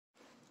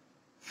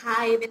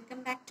Hi welcome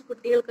back to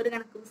കുട്ടികൾക്കൊരു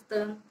കണക്ക്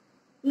പുസ്തകം.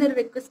 ഇന്നൊരു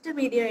റിക്വസ്റ്റ്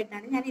വീഡിയോ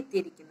ആയിട്ടാണ് ഞാൻ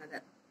എത്തിയിരിക്കുന്നത്.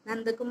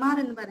 നന്ദകുമാർ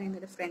എന്ന് പറയുന്ന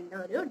ഒരു ഫ്രണ്ട്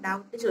ഒരു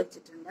ഡൗട്ട്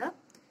ചോദിച്ചിട്ടുണ്ട്.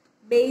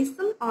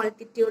 ബേസും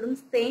ഓൾട്ടിറ്റ്യൂഡും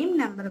സെയിം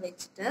നമ്പർ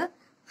വെച്ചിട്ട്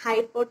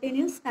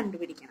ഹൈപ്പോട്ടന്യൂസ്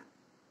കണ്ടുപിടിക്കണം.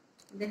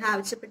 അദ്ദേഹം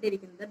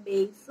ആവശ്യപ്പെട്ടിരിക്കുന്നത്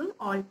ബേസും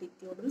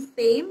ഓൾട്ടിറ്റ്യൂഡും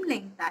സെയിം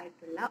ലെങ്ത്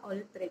ആയിട്ടുള്ള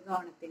ഒരു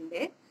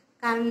ത്രികോണത്തിന്റെ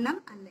കർണം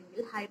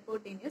അല്ലെങ്കിൽ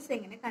ഹൈപ്പോട്ടന്യൂസ്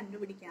എങ്ങനെ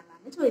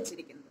കണ്ടുപിടിക്കാമെന്നാണ്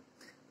ചോദിച്ചിരിക്കുന്നത്.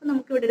 അപ്പോൾ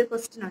നമുക്കിവിടെ ഒരു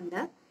ക്വസ്റ്റ്യൻ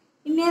ഉണ്ട്.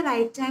 In a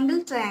right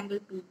angle triangle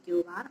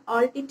PQR,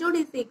 altitude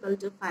is equal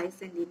to 5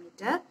 cm,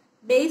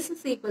 base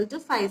is equal to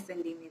 5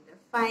 cm.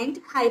 Find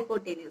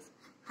hypotenuse.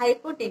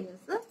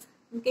 Hypotenuse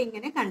നമുക്ക്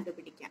എങ്ങനെ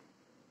കണ്ടുപിടിക്കാം?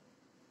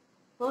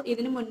 അപ്പോൾ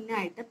ഇതിനു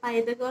മുന്നായിട്ട്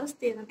പൈതഗോറസ്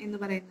തിയറം എന്ന്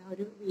പറയുന്ന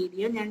ഒരു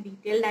വീഡിയോ ഞാൻ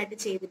ഡീറ്റെയിൽഡ് ആയിട്ട്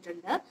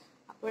ചെയ്തിട്ടുണ്ട്.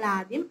 അപ്പോൾ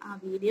ആദ്യം ആ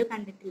വീഡിയോ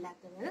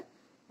കണ്ടിട്ടില്ലാത്തവർ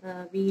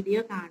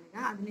വീഡിയോ കാണുക,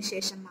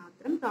 അതിനുശേഷം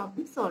മാത്രം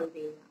പ്രോബ്ലം സോൾവ്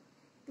ചെയ്യുക.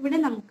 ഇവിടെ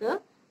നമുക്ക്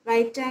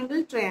റൈറ്റ് ആംഗിൾ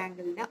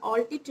ട്രയാങ്കിളിന്റെ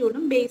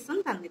ഓൾട്ടിറ്റ്യൂഡും ബേസും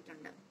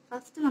തന്നിട്ടുണ്ട്.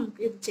 ഫസ്റ്റ്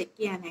നമുക്ക് ഇത് ചെക്ക്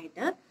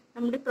ചെയ്യാനായിട്ട്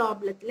നമ്മുടെ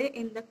പ്രോബ്ലത്തിൽ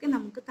എന്തൊക്കെ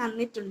നമുക്ക്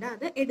തന്നിട്ടുണ്ട്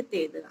അത്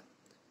എടുത്തെഴുതുക.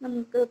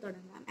 നമുക്ക്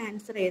തുടങ്ങാം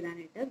ആൻസർ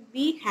എഴുതാനായിട്ട്.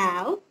 വി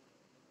ഹാവ്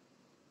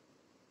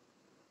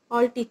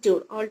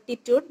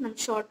ഓൾട്ടിറ്റ്യൂഡ് നമ്മൾ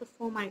ഷോർട്ട്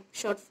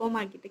ഫോം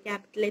ആക്കിയിട്ട്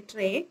capital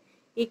letter A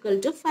equal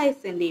to 5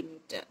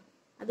 centimetre.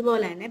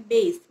 അതുപോലെ തന്നെ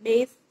ബേസ്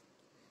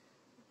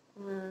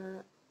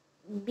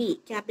ബി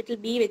ക്യാപിറ്റൽ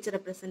ബി വെച്ച്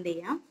റെപ്രസെന്റ്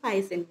ചെയ്യാം.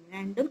 5 സെന്റിമീറ്റർ,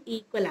 രണ്ടും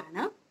ഈക്വൽ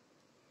ആണ്.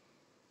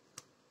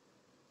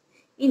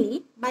 ഇനി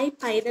ബൈ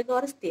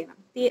പൈതഗോറസ്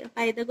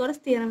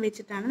തിയറം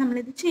വെച്ചിട്ടാണ് നമ്മൾ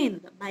ഇത്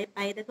ചെയ്യുന്നത്. ബൈ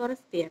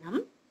പൈതഗോറസ് തിയറം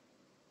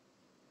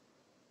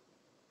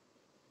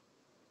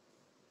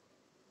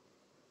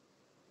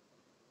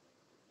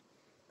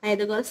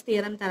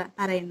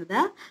പറയുന്നത്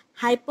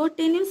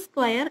hypotenuse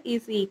square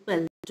is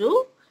equal to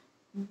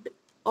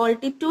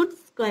altitude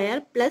square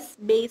plus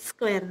base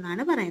square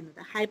എന്നാണ്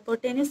പറയുന്നത്.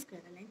 ഹൈപ്പോട്ടന്യൂസ്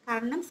സ്ക്വയർ അല്ലെങ്കിൽ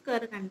കർണം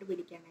സ്ക്വയർ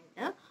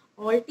കണ്ടുപിടിക്കാനായിട്ട്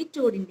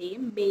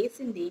ഓൾട്ടിറ്റ്യൂഡിന്റെയും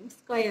ബേസിന്റെയും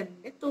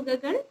സ്ക്വയറിന്റെ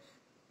തുകകൾ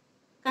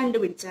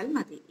കണ്ടുപിടിച്ചാൽ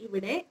മതി.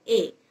 ഇവിടെ എ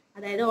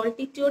അതായത്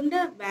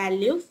ഓൾട്ടിറ്റ്യൂഡിന്റെ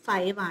വാല്യൂ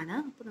 5 ആണ്.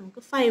 അപ്പോൾ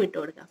നമുക്ക് 5 ഇട്ട്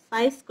കൊടുക്കാം.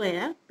 5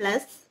 സ്ക്വയർ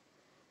പ്ലസ്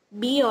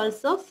ബി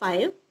ഓൾസോ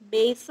 5,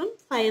 ബേസും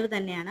 5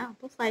 തന്നെയാണ്.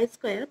 അപ്പോൾ 5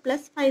 സ്ക്വയർ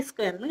പ്ലസ് 5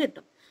 സ്ക്വയർ എന്ന്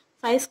കിട്ടും.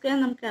 5 സ്ക്വയർ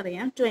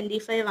നമുക്കറിയാം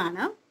 25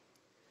 ആണ്.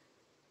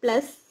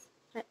 Plus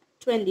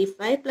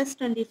 25 plus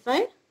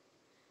 25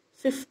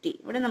 50.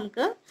 ഇവിടെ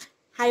നമുക്ക്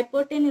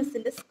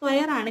ഹൈപ്പോട്ടന്യൂസിന്റെ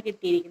സ്ക്വയർ ആണ്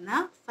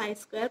കിട്ടിയിരിക്കുന്നത്. 5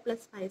 square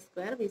plus 5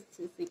 square which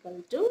is equal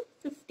to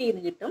 50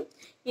 എന്ന് കിട്ടും.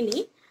 ഇനി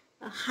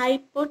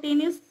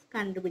ഹൈപ്പോട്ടന്യൂസ്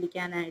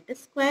കണ്ടുപിടിക്കാനായിട്ട്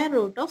സ്ക്വയർ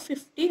റൂട്ട് ഓഫ്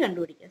 50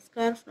 കണ്ടുപിടിക്കുക.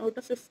 സ്ക്വയർ റൂട്ട്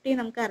ഓഫ് 50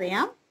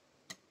 നമുക്കറിയാം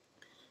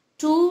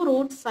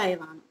 2√5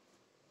 ആണ്.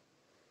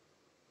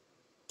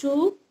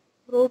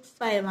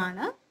 2√5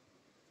 ആണ്.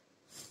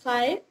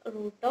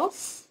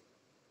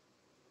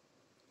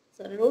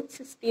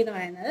 5√50 എന്ന്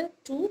പറയുന്നത്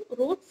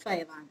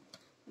 2√5 ആണ്.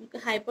 നമുക്ക്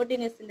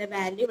ഹൈപ്പോട്ടന്യൂസിന്റെ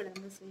വാല്യൂ ഇവിടെ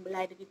നമുക്ക് സിമ്പിൾ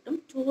ആയിട്ട് കിട്ടും.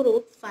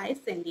 2√5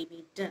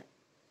 സെന്റിമീറ്റർ.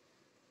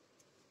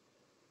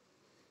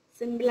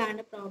 സിമ്പിൾ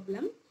ആണ്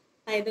problem.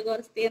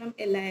 Pythagoras theorem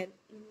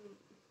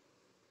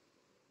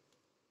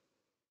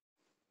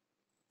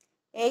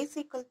A is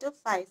equal to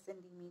 5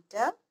 cm,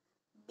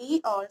 B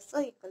also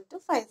equal to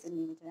 5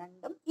 cm.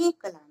 രണ്ടും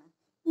ഈക്വൽ ആണ്.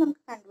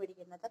 നമുക്ക്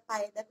കണ്ടുപിടിക്കുന്നത്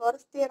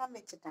പൈതഗോറസ് തിയറം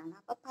വെച്ചിട്ടാണ്.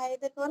 അപ്പൊ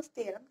പൈതഗോറസ്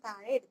തിയറം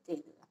താഴെ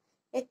എടുത്തെഴുതുക.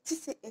 h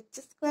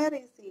square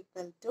is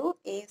equal to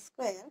a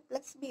square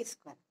plus b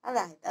square.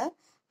 അതായത്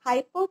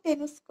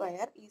hypotenuse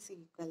square is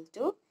equal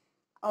to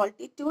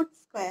altitude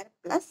square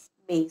plus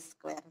base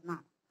square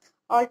എന്നാണ്.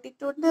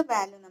 ഓൾട്ടിറ്റ്യൂഡിന്റെ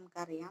value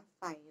നമുക്കറിയാം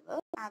 5.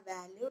 ആ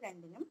വാല്യൂ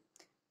രണ്ടിനും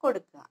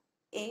കൊടുക്കുക.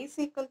 a is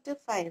equal to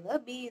 5,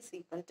 b is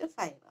equal to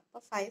 5.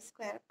 അപ്പോൾ 5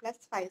 square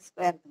plus 5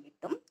 square എന്ന്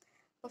കിട്ടും.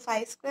 അപ്പോൾ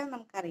 5 സ്ക്വയർ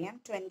നമുക്കറിയാം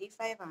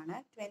 25 ആണ്.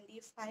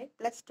 25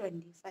 plus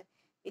 25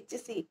 which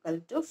is equal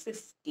to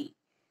 50.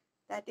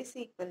 That is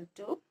equal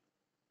to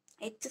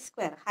h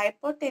square.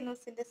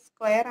 ഹൈപ്പോട്ടന്യൂസിന്റെ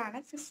square ആണ്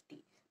 50.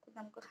 അപ്പോൾ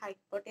നമുക്ക്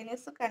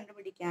ഹൈപ്പോട്ടന്യൂസ്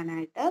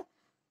കണ്ടുപിടിക്കാനായിട്ട്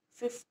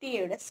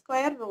 50യുടെ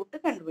സ്ക്വയർ റൂട്ട്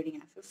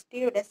കണ്ടുപിടിക്കണം.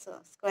 50യുടെ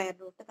സ്ക്വയർ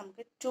റൂട്ട്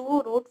നമുക്ക്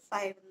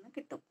 2√5 എന്ന്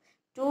കിട്ടും.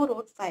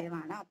 2√5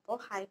 ആണ്. അപ്പോൾ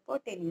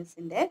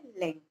ഹൈപ്പോട്ടന്യൂസിന്റെ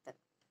ലെങ്ത്.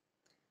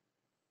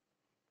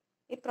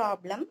 ഈ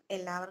പ്രോബ്ലം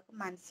എല്ലാവർക്കും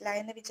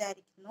മനസ്സിലായെന്ന്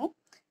വിചാരിക്കുന്നു.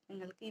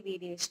 നിങ്ങൾക്ക് ഈ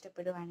വീഡിയോ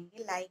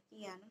ഇഷ്ടപ്പെടുവാണെങ്കിൽ ലൈക്ക്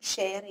ചെയ്യാനും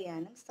ഷെയർ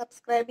ചെയ്യാനും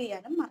സബ്സ്ക്രൈബ്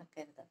ചെയ്യാനും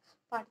മറക്കരുത്.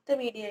 അപ്പോൾ അടുത്ത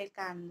വീഡിയോയിൽ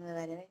കാണുന്നത്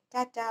വരെ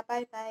ടാറ്റാ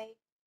ബൈ ബൈ.